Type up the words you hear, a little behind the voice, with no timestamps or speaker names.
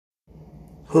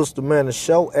Who's the Man of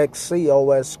Show?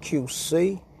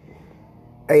 XCOSQC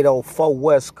 804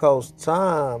 West Coast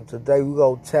time. Today we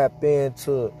gonna tap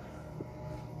into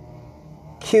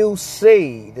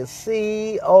QC, the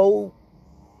CEO,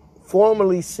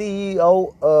 formerly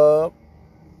CEO of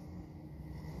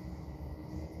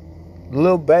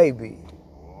Lil Baby,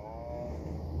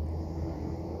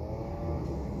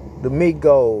 the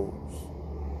Migos.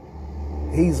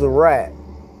 He's a rat.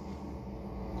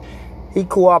 He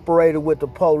cooperated with the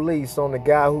police on the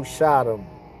guy who shot him.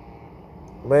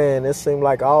 Man, it seemed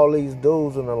like all these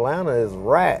dudes in Atlanta is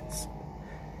rats.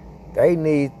 They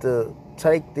need to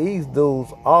take these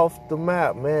dudes off the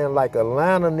map, man. Like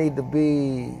Atlanta need to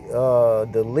be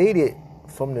deleted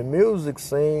from the music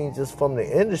scene, just from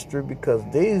the industry, because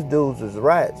these dudes is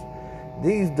rats.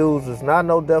 These dudes is not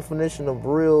no definition of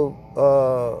real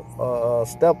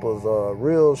steppers,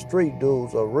 real street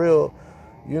dudes, or real,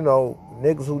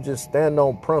 niggas who just stand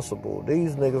on principle.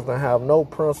 These niggas don't have no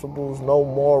principles, no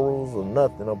morals, or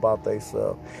nothing about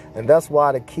themselves. And that's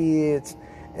why the kids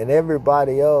and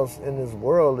everybody else in this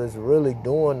world is really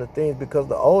doing the things, because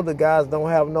the older guys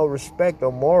don't have no respect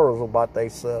or morals about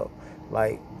themselves.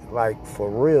 Like for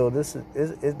real,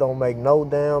 it don't make no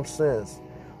damn sense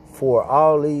for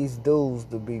all these dudes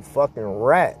to be fucking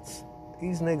rats.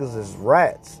 These niggas is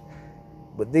rats.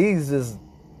 But these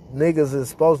niggas is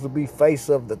supposed to be face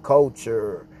of the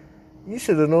culture. You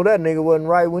should have known that nigga wasn't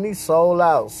right when he sold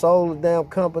the damn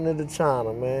company to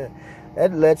China, man.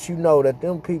 That lets you know that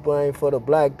them people ain't for the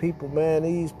black people, man.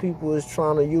 These people is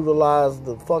trying to utilize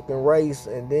the fucking race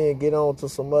and then get on to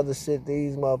some other shit.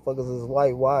 These motherfuckers is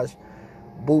whitewashed,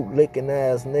 boot-licking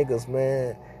ass niggas,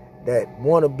 man, that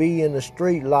want to be in the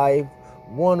street life,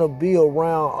 want to be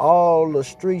around all the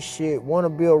street shit, want to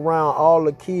be around all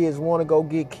the kids, want to go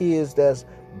get kids that's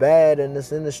bad and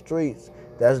that's in the streets,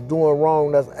 that's doing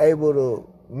wrong, that's able to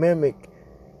mimic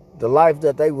the life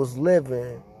that they was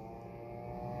living.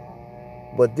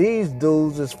 But these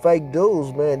dudes is fake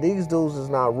dudes, man. These dudes is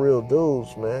not real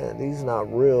dudes, man. These not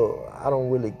real. I don't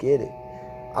really get it.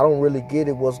 I don't really get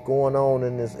it, what's going on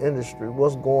in this industry.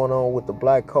 What's going on with the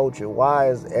black culture? Why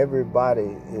is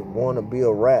everybody want to be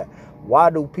a rat? Why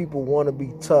do people want to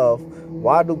be tough?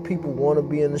 Why do people want to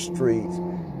be in the streets,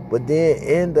 but then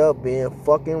end up being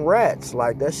fucking rats?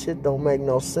 Like, that shit don't make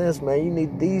no sense,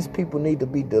 man. These people need to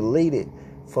be deleted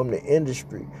from the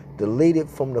industry, deleted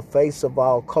from the face of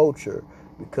our culture,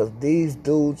 because these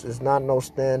dudes is not no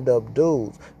stand-up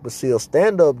dudes. But see, a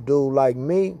stand-up dude like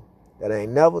me that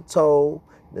ain't never told,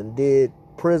 then did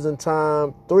prison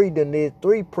time, did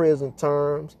three prison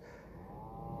terms,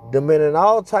 done been in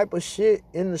all type of shit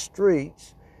in the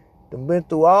streets, done been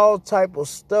through all type of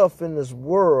stuff in this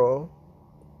world,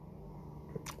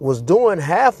 was doing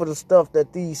half of the stuff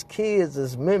that these kids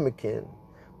is mimicking,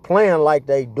 playing like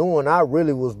they doing. I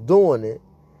really was doing it.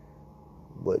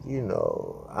 But,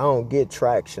 I don't get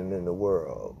traction in the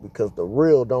world, because the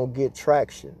real don't get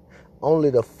traction. Only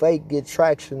the fake get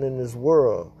traction in this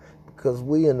world, because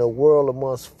we in the world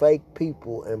amongst fake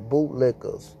people and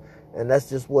bootlickers. And that's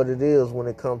just what it is when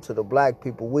it comes to the black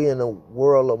people. We in a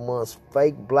world amongst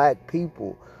fake black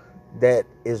people that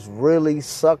is really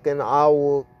sucking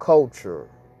our culture.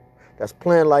 That's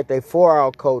playing like they for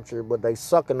our culture, but they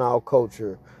sucking our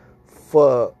culture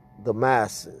for the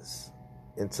masses.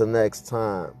 Until next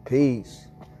time, peace.